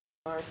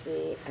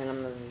Marcy, and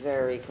I'm a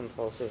very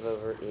compulsive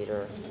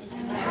overeater.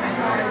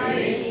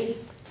 It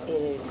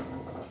is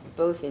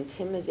both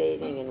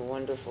intimidating and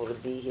wonderful to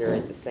be here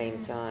at the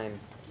same time.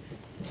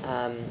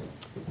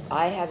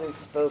 I haven't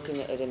spoken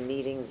at a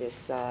meeting this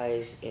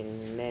size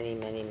in many,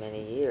 many,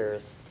 many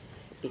years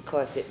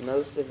because at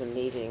most of the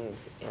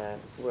meetings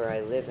where I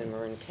live in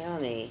Marin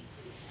County,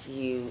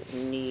 you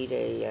need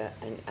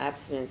an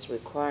abstinence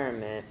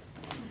requirement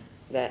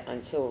that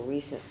until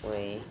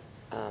recently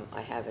I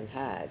haven't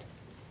had.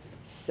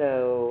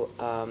 So,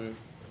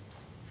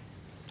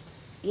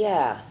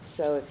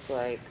 so it's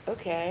like,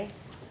 okay.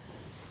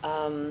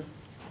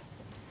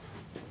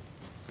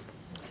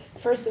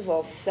 First of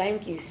all,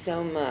 thank you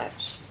so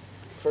much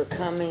for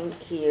coming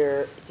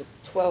here to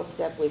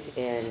 12-Step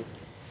Within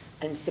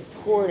and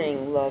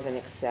supporting love and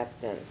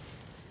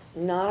acceptance,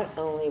 not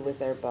only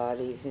with our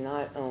bodies,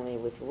 not only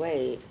with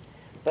weight,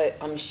 but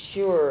I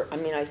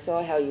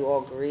saw how you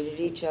all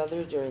greeted each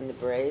other during the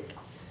break.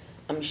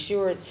 I'm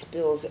sure it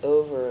spills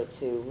over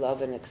to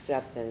love and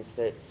acceptance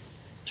that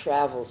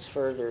travels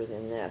further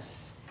than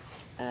this.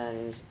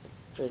 And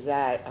for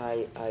that,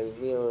 I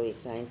really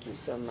thank you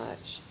so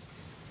much.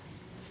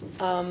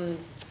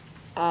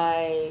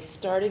 I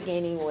started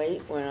gaining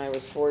weight when I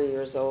was 4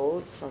 years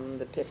old from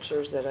the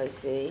pictures that I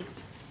see.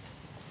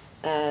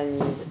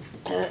 And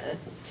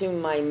to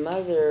my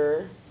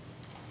mother,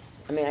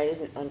 I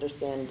didn't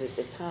understand at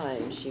the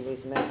time. She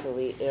was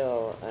mentally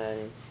ill,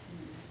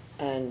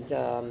 and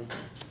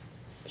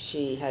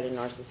she had a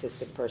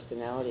narcissistic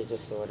personality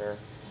disorder.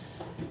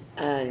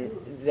 And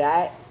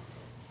that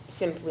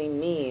simply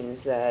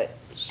means that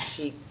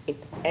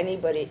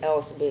anybody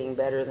else being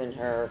better than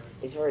her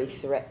is very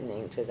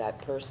threatening to that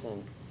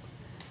person.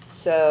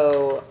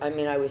 So,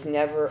 I was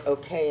never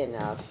okay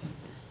enough.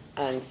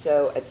 And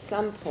so at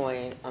some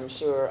point, I'm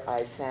sure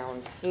I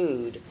found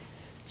food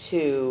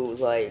to,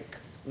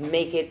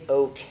 make it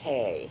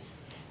okay.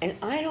 And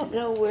I don't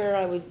know where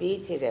I would be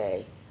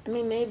today.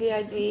 Maybe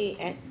I'd be,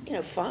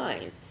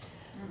 fine.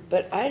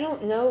 But I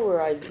don't know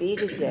where I'd be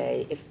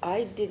today if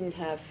I didn't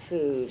have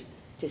food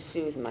to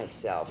soothe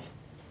myself.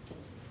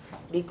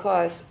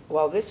 Because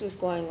while this was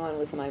going on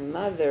with my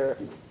mother,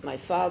 my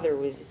father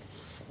was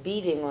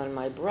beating on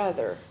my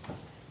brother.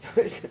 It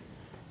was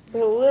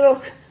a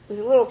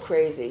little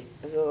crazy.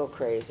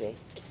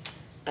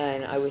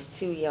 And I was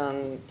too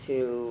young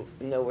to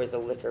know where the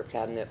liquor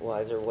cabinet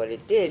was or what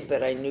it did,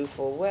 but I knew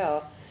full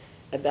well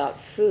about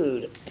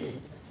food.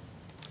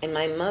 And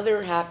my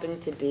mother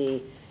happened to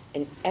be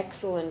an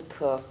excellent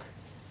cook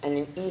and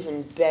an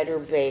even better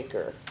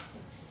baker.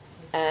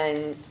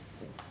 And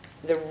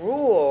the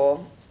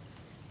rule,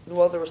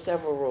 there were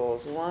several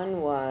rules.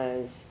 One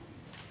was,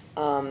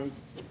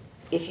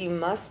 if you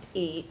must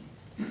eat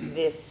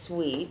this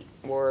sweet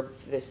or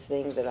this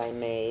thing that I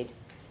made,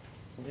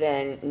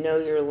 then know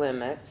your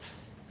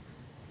limits,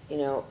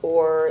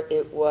 or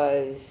it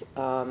was,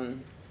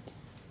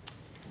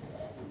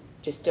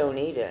 just don't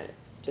eat it.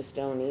 Just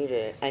don't eat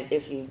it. And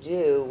if you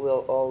do,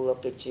 we'll all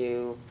look at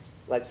you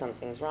like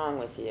something's wrong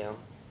with you.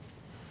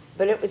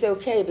 But it was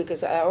okay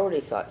because I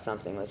already thought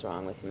something was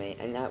wrong with me,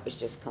 and that was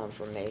just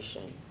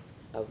confirmation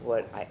of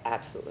what I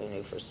absolutely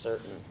knew for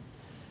certain.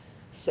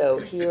 So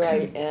here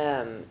I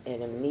am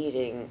in a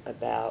meeting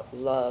about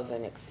love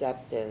and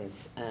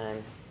acceptance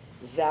and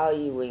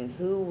valuing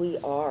who we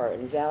are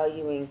and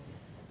valuing,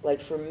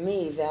 for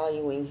me,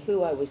 valuing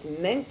who I was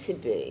meant to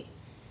be,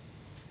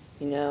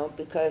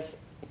 because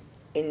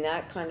in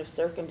that kind of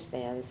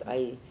circumstance,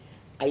 I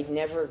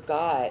never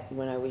got,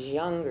 when I was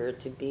younger,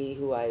 to be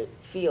who I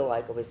feel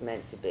like I was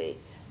meant to be.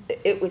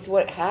 It was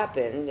what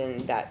happened,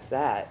 and that's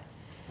that.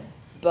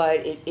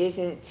 But it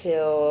isn't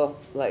till,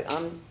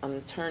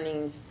 I'm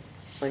turning,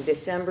 on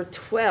December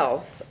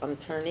 12th, I'm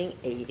turning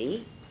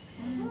 80.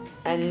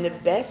 And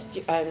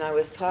and I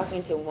was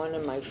talking to one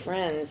of my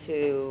friends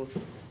who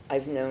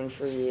I've known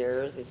for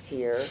years, is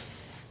here,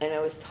 and I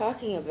was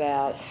talking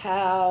about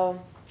how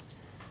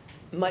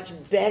much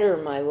better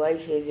my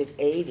life is at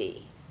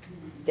 80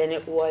 than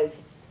it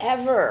was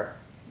ever.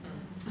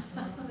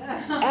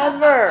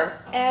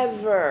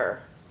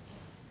 Ever.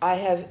 I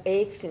have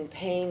aches and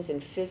pains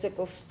and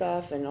physical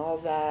stuff and all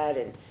that,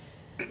 and,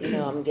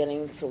 I'm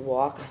getting to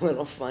walk a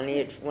little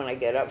funny when I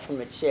get up from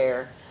a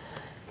chair.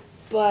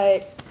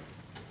 But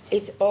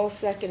it's all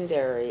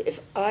secondary. If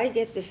I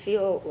get to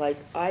feel like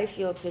I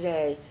feel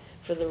today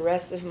for the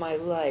rest of my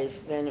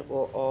life, then it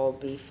will all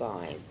be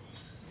fine.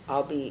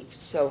 I'll be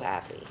so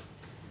happy.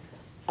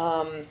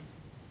 And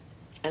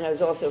I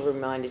was also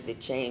reminded that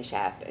change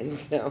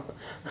happens. So,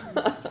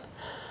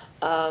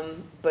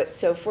 but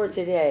so for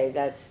today,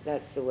 that's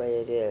the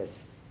way it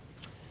is.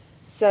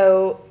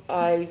 So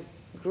I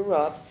grew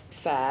up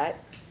fat,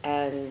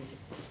 and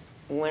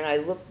when I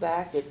look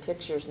back at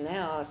pictures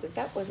now, I said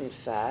that wasn't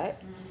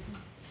fat.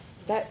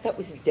 That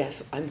was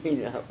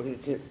it was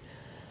just.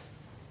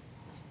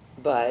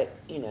 But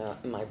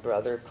my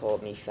brother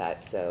called me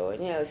fatso,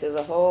 and so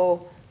the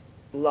whole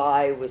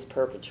lie was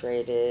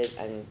perpetrated,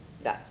 and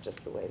that's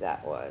just the way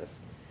that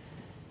was.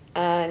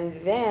 And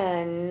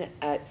then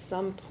at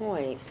some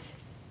point,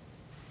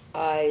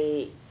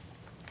 I,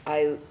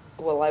 I,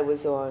 well, I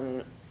was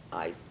on,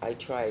 I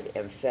tried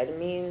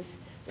amphetamines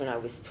when I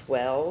was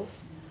 12.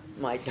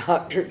 My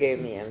doctor gave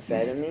me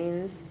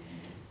amphetamines.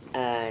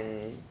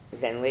 And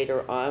then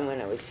later on,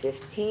 when I was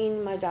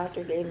 15, my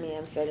doctor gave me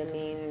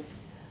amphetamines.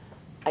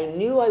 I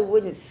knew I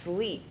wouldn't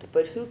sleep,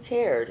 but who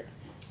cared?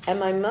 And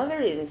my mother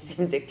didn't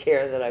seem to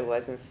care that I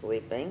wasn't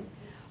sleeping.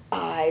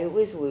 I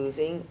was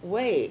losing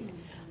weight.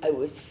 I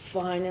was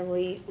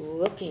finally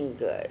looking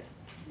good.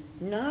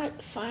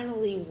 Not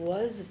finally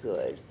was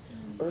good,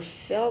 or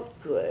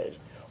felt good,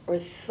 or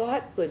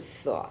thought good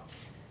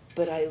thoughts,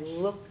 but I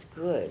looked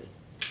good.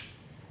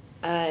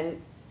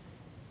 And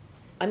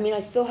I mean, I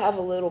still have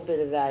a little bit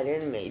of that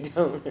in me,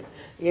 don't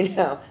you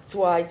know? That's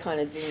why I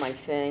kind of do my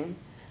thing,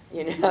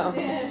 you know?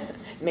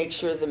 Make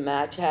sure the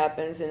match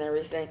happens and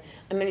everything.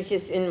 I mean, it's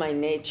just in my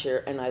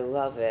nature, and I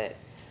love it.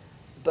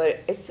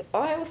 But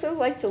I also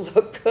like to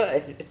look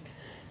good.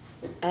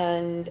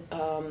 And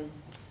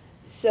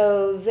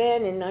so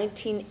then in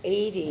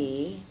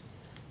 1980,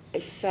 I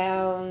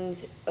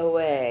found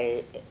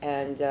OA,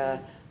 and I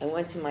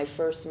went to my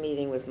first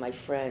meeting with my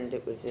friend.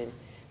 It was in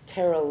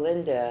Terra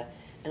Linda.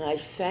 And I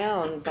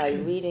found by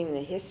reading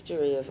the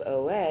history of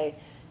OA,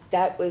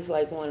 that was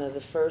like one of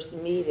the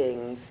first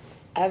meetings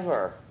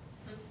ever,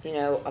 you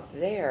know, up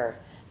there.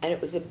 And it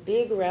was a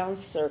big round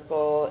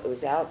circle. It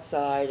was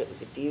outside. It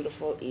was a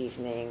beautiful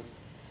evening.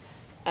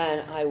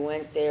 And I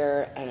went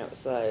there, and it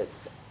was like,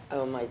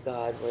 oh my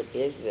God, what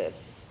is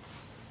this?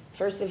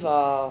 First of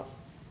all,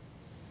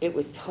 it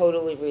was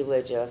totally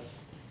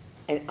religious,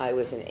 and I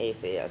was an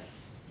atheist.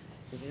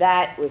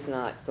 That was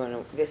not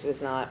this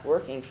was not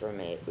working for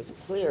me. It was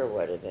clear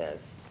what it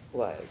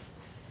was.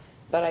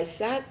 But I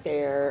sat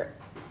there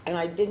and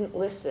I didn't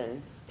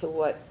listen to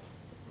what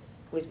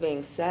was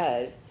being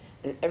said,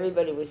 and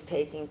everybody was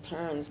taking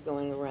turns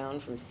going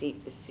around from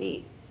seat to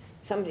seat.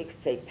 Somebody could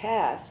say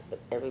pass, but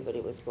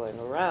everybody was going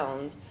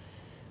around.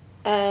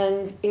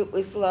 And it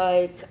was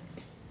like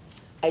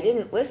I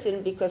didn't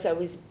listen because I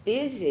was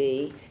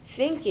busy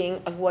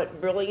thinking of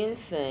what brilliant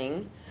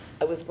thing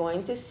I was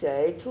going to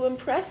say to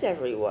impress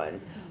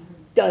everyone.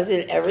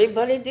 Doesn't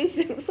everybody do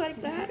things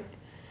like that?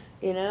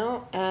 You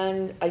know?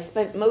 And I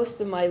spent most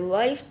of my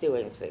life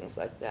doing things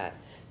like that.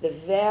 The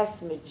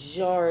vast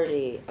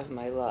majority of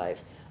my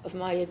life, of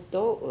my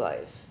adult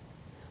life,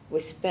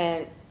 was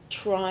spent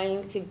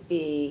trying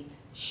to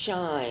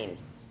shine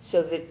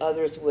so that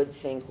others would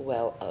think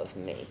well of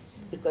me,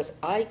 because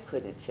I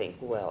couldn't think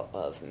well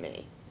of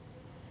me.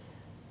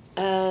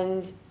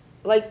 And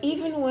like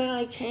even when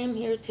I came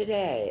here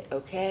today,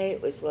 okay,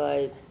 it was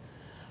like,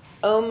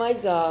 oh my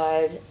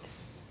God,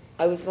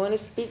 I was going to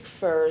speak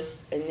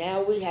first, and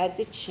now we had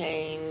to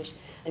change,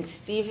 and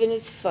Stephen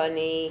is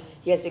funny,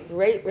 he has a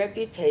great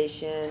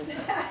reputation,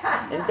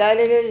 and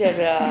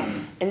da-da-da-da-da.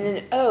 And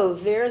then, oh,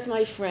 there's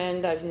my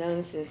friend I've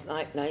known since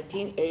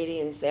 1980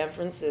 in San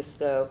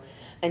Francisco,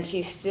 and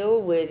she's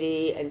still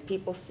witty, and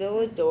people still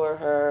adore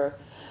her.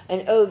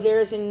 And oh,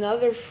 there's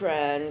another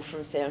friend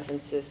from San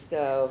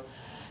Francisco,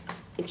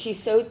 and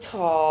she's so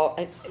tall.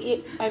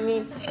 And I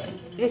mean,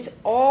 this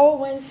all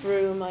went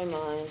through my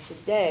mind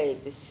today,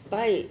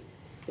 despite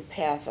the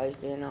path I've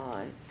been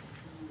on.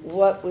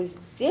 What was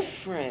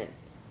different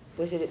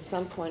was that at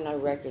some point I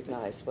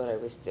recognized what I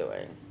was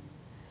doing.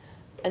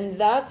 And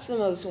that's the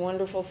most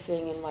wonderful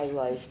thing in my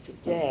life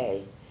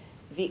today,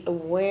 the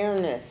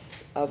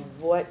awareness of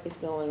what is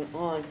going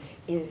on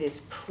in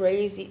this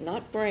crazy,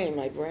 not brain,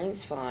 my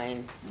brain's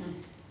fine.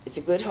 It's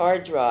a good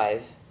hard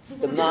drive.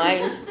 The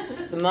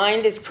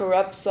mind is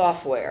corrupt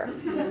software,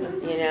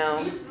 you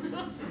know?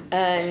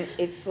 And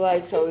it's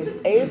like, so I was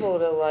able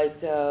to like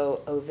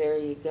go, oh, there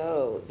you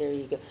go.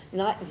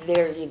 Not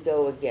there you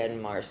go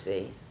again,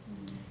 Marcy,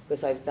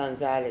 because I've done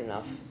that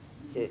enough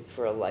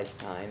for a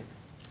lifetime.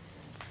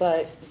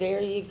 But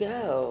there you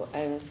go.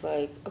 And it's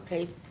like,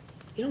 okay,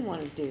 you don't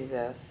want to do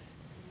this.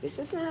 This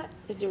is not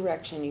the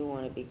direction you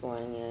want to be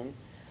going in.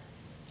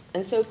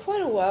 And so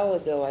quite a while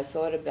ago, I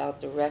thought about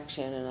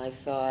direction, and I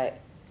thought,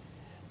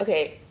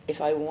 okay,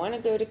 if I want to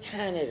go to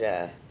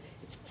Canada,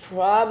 it's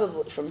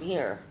probably, from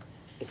here,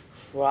 it's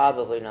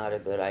probably not a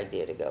good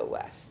idea to go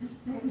west.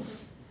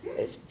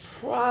 It's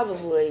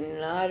probably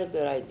not a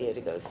good idea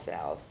to go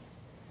south.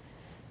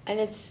 And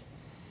it's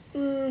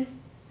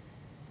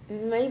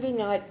maybe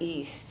not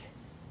east,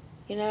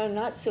 you know,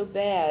 not so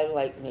bad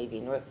like maybe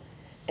north.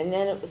 And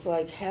then it was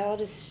like how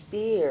to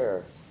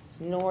steer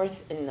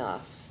north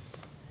enough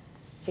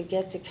to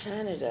get to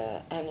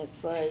Canada. And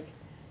it's like,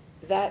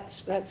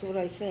 that's what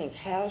I think.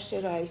 How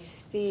should I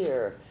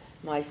steer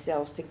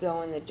myself to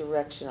go in the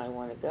direction I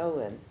want to go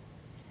in?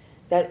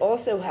 That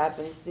also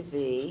happens to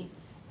be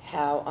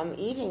how I'm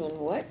eating and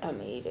what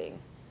I'm eating.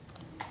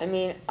 I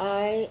mean,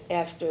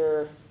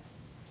 after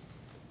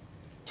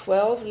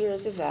 12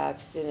 years of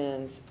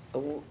abstinence, a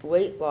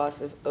weight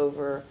loss of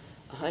over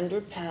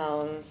 100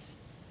 pounds,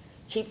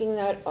 keeping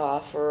that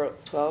off for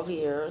 12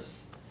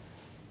 years,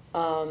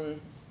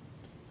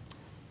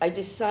 I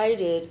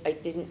decided I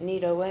didn't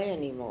need OA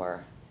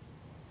anymore.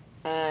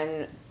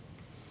 And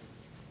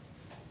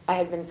I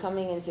had been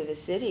coming into the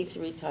city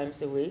 3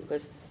 times a week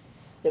because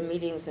the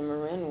meetings in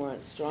Marin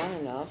weren't strong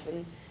enough.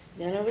 And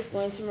then I was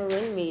going to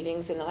Marin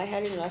meetings, and I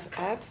had enough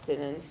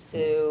abstinence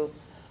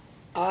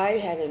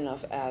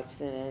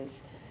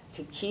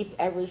to keep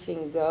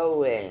everything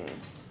going.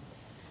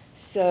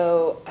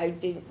 So I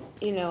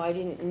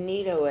didn't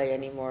need OA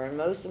anymore. And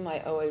most of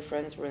my OA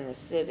friends were in the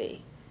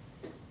city,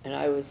 and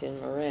I was in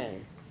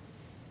Marin.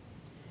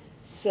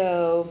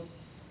 So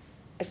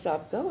I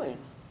stopped going,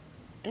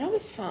 and I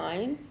was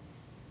fine.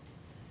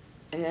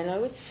 And then I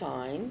was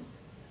fine.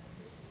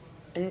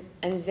 And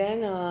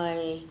then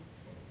I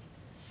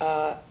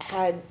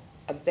had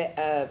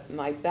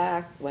my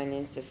back went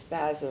into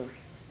spasm,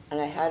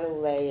 and I had to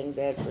lay in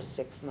bed for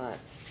 6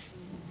 months.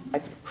 I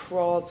could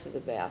crawl to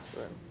the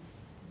bathroom.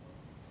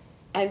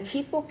 And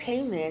people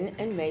came in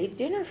and made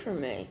dinner for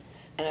me.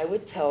 And I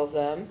would tell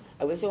them,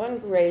 I was on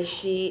Gray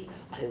Sheet.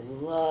 I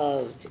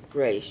loved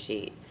Gray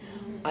Sheet.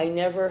 I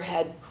never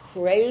had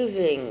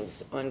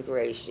cravings on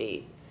Gray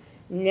Sheet.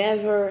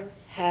 Never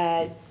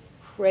had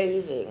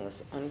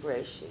cravings on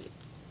Gray Sheet.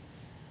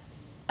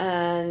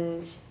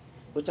 And,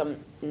 which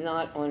I'm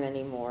not on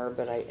anymore,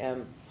 but I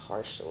am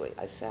partially.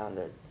 I found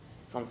it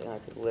something I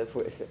could live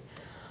with.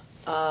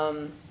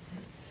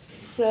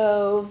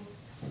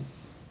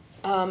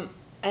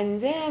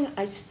 And then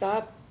I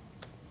stopped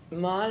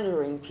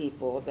monitoring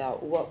people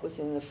about what was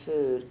in the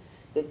food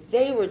that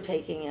they were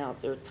taking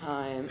out their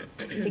time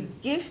to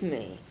give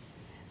me.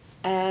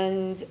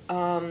 And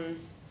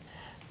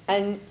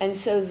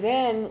so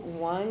then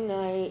one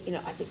night,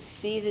 I could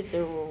see that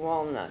there were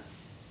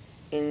walnuts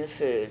in the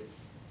food.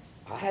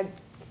 I had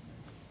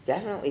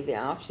definitely the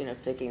option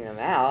of picking them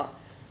out.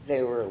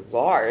 They were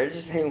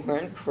large, they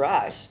weren't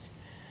crushed.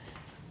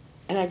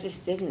 And I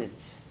just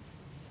didn't.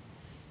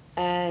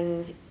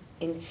 And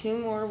in 2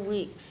 more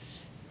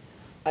weeks,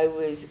 I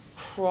was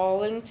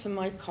crawling to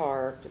my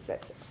car, because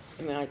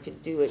I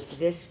could do it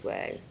this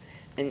way,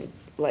 and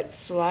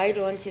slide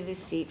onto the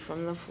seat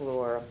from the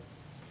floor,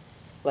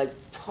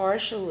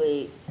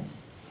 partially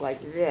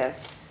like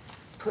this,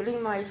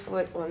 putting my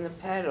foot on the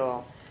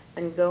pedal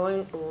and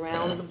going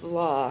around the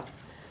block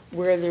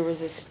where there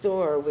was a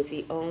store with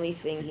the only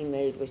thing he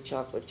made was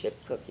chocolate chip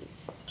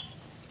cookies.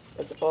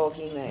 That's all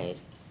he made.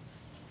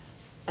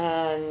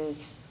 And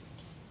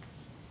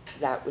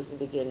that was the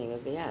beginning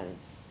of the end.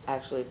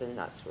 Actually, the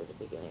nuts were the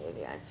beginning of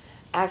the end.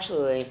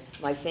 Actually,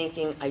 my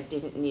thinking I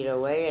didn't need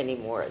OA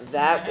anymore,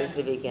 that was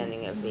the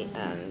beginning of the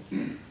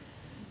end.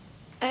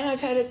 And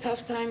I've had a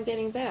tough time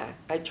getting back.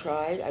 I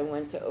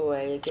went to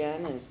OA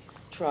again and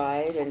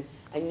tried, and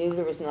I knew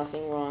there was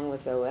nothing wrong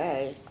with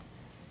OA,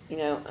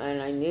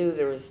 and I knew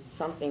there was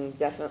something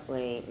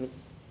definitely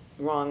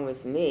wrong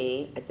with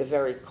me at the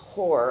very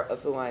core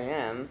of who I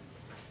am.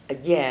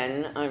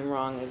 Again, I'm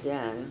wrong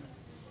again.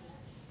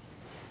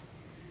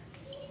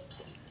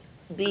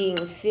 Being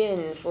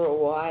thin for a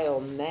while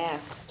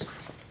masked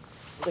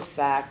the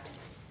fact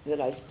that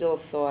I still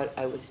thought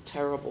I was a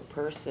terrible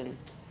person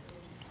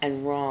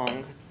and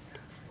wrong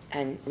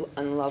and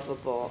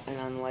unlovable and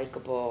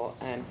unlikable,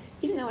 and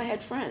even though I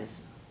had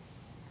friends.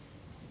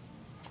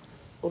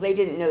 Well, they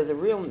didn't know the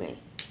real me,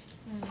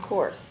 of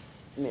course.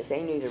 If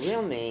they knew the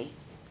real me,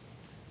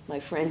 my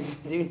friends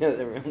do know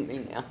the real me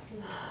now.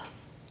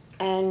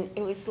 And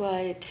it was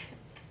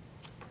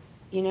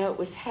it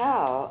was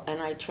hell.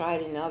 And I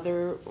tried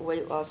another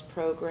weight loss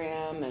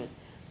program and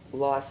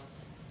lost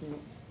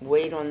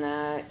weight on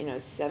that,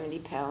 70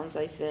 pounds,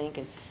 I think,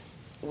 and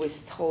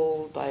was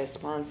told by a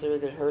sponsor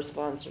that her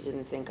sponsor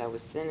didn't think I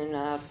was thin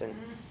enough, and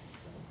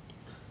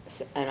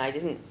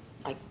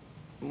I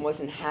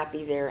wasn't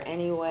happy there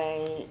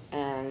anyway,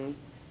 and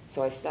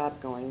so I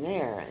stopped going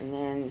there. And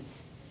then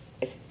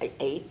I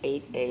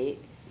ate.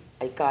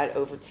 I got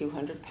over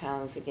 200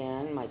 pounds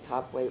again. My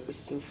top weight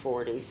was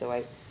 240, so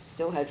I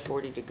still had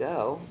 40 to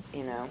go,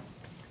 And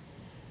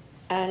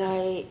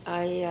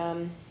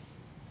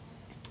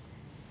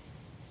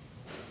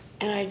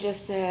I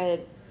just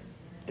said,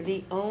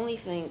 the only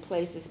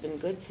place that's been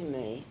good to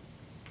me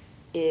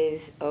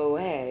is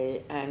OA,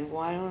 and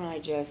why don't I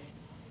just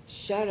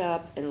shut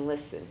up and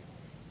listen?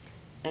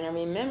 And I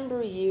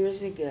remember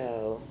years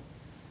ago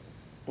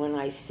when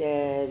I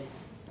said,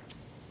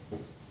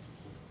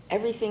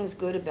 everything's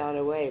good about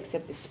OA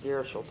except the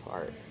spiritual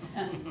part.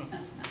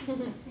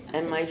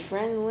 And my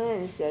friend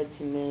Lynn said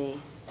to me,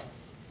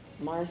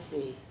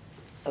 Marcy,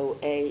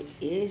 OA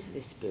is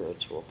the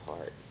spiritual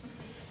part.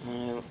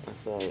 And I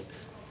was like,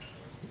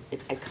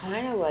 I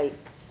kind of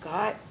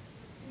got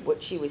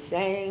what she was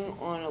saying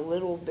on a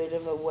little bit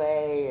of a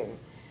way, and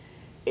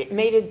it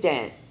made a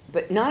dent,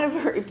 but not a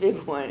very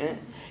big one.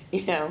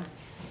 It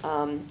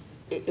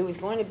was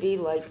going to be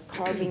like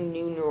carving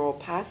new neural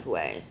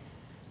pathway,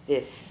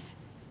 this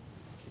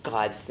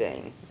God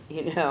thing.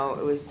 It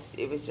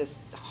was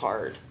just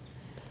hard.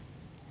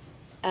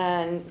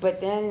 But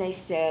then they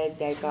said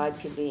that God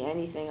could be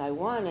anything I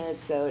wanted,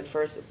 so at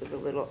first it was a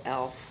little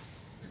elf.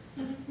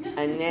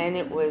 And then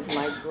it was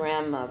my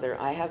grandmother.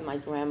 I have my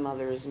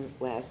grandmother's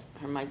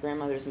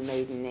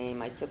maiden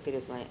name. I took it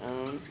as my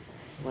own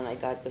when I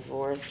got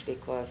divorced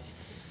because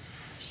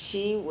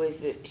she was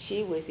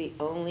the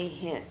only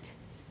hint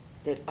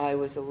that I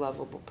was a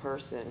lovable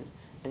person.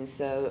 And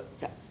so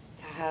to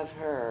have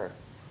her,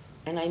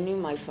 and I knew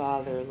my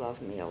father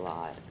loved me a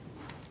lot,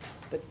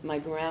 but my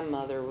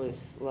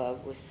grandmother's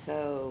love was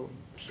so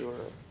pure.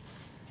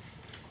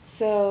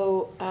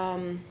 So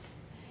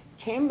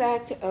came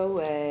back to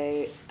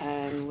OA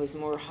and was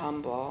more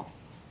humble.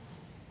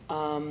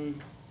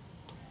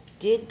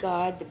 Did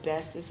God the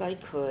best as I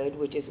could,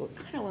 which is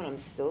kind of what I'm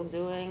still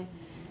doing.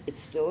 It's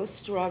still a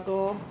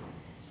struggle,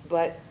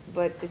 but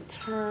the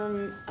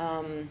term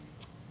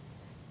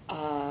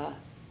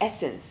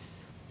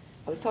essence.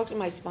 I was talking to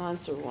my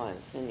sponsor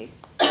once, and he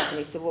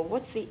said, "Well,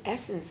 what's the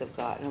essence of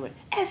God?" And I went,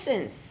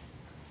 "Essence."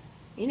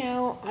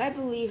 I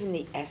believe in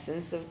the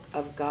essence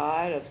of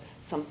God, of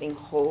something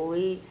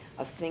holy,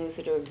 of things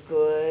that are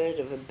good,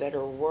 of a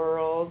better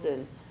world,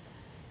 and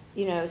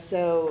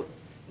so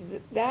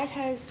that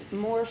has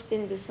morphed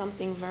into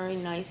something very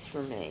nice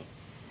for me.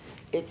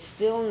 It's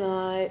still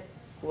not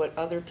what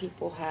other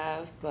people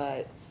have,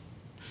 but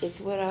it's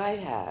what I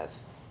have.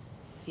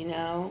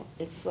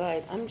 It's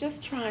like I'm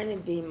just trying to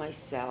be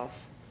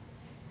myself,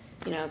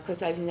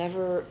 because I've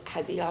never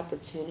had the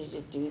opportunity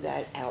to do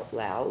that out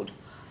loud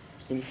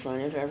in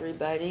front of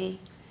everybody.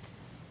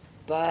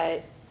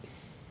 But,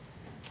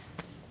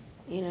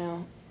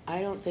 I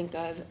don't think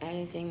I have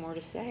anything more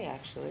to say,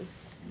 actually.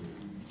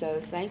 So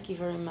thank you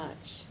very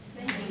much.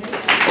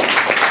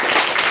 Thank you.